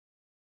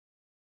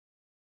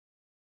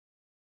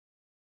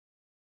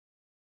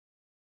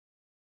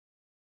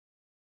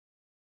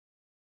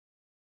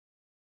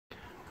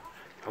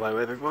Hello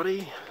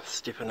everybody,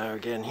 Stiffeno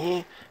again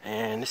here,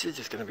 and this is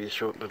just going to be a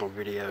short little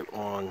video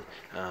on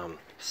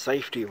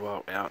safety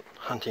while out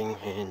hunting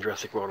in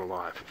Jurassic World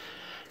Alive.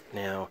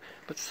 Now,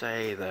 let's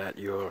say that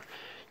you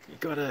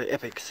got an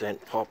epic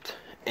scent popped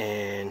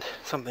and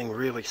something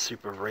really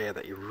super rare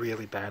that you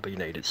really badly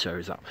needed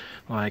shows up,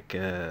 like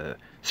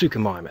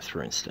Suchomimus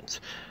for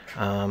instance.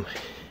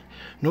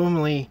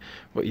 Normally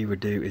what you would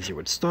do is you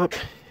would stop,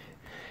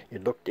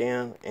 you'd look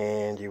down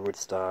and you would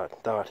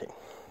start darting.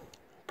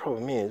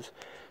 Problem is,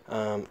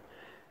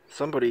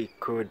 somebody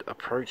could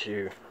approach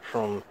you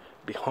from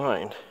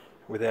behind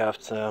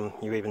without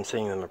you even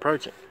seeing them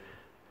approaching.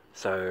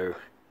 So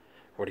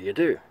what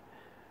do?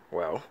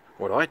 Well,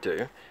 what I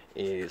do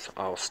is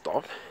I'll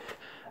stop,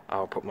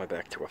 I'll put my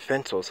back to a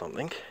fence or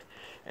something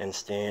and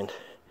stand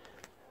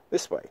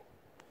this way,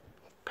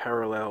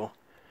 parallel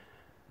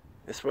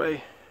this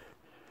way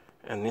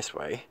and this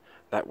way.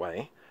 That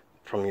way,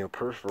 from your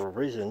peripheral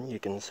vision, you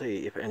can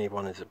see if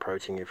anyone is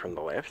approaching you from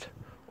the left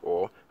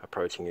or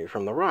approaching you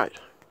from the right.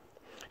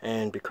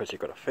 And because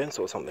you've got a fence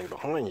or something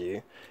behind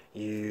you,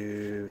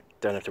 you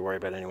don't have to worry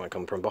about anyone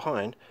coming from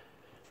behind.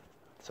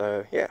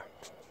 So yeah.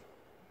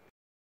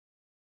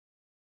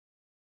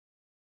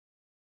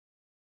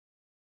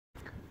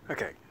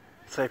 Okay,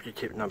 safety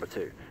tip number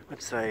 2.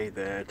 Let's say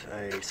that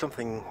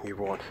something you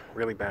want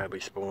really badly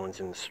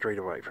spawns in the street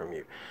away from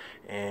you,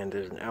 and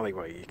there's an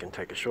alleyway you can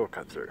take a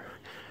shortcut through.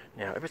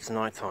 Now if it's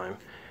nighttime,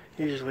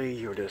 usually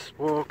you'll just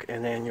walk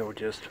and then you'll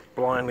just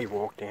blindly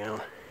walk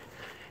down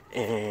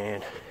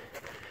and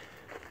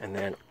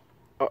then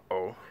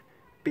uh-oh,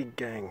 big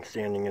gang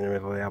standing in the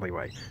middle of the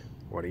alleyway.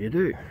 What do?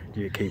 Do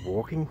you keep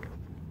walking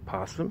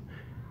past them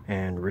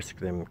and risk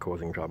them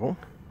causing trouble,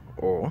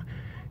 or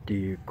do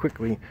you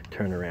quickly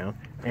turn around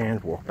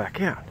and walk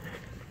back out?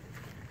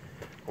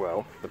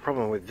 Well, the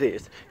problem with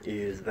this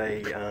is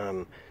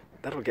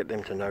that'll get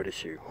them to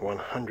notice you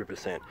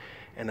 100%,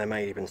 and they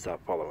may even start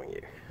following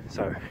you.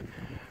 So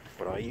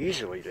what I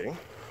usually do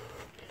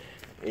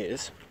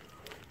is,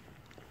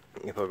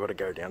 if I've got to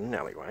go down an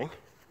alleyway,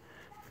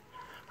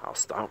 I'll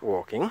start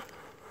walking.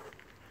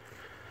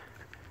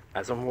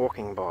 As I'm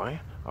walking by,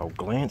 I'll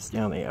glance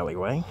down the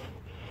alleyway.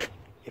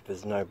 If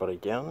there's nobody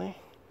down there,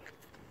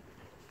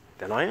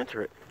 then I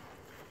enter it.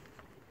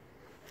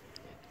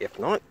 If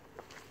not,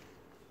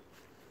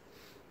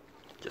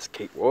 just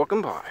keep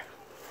walking by.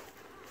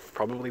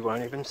 Probably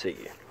won't even see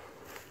you.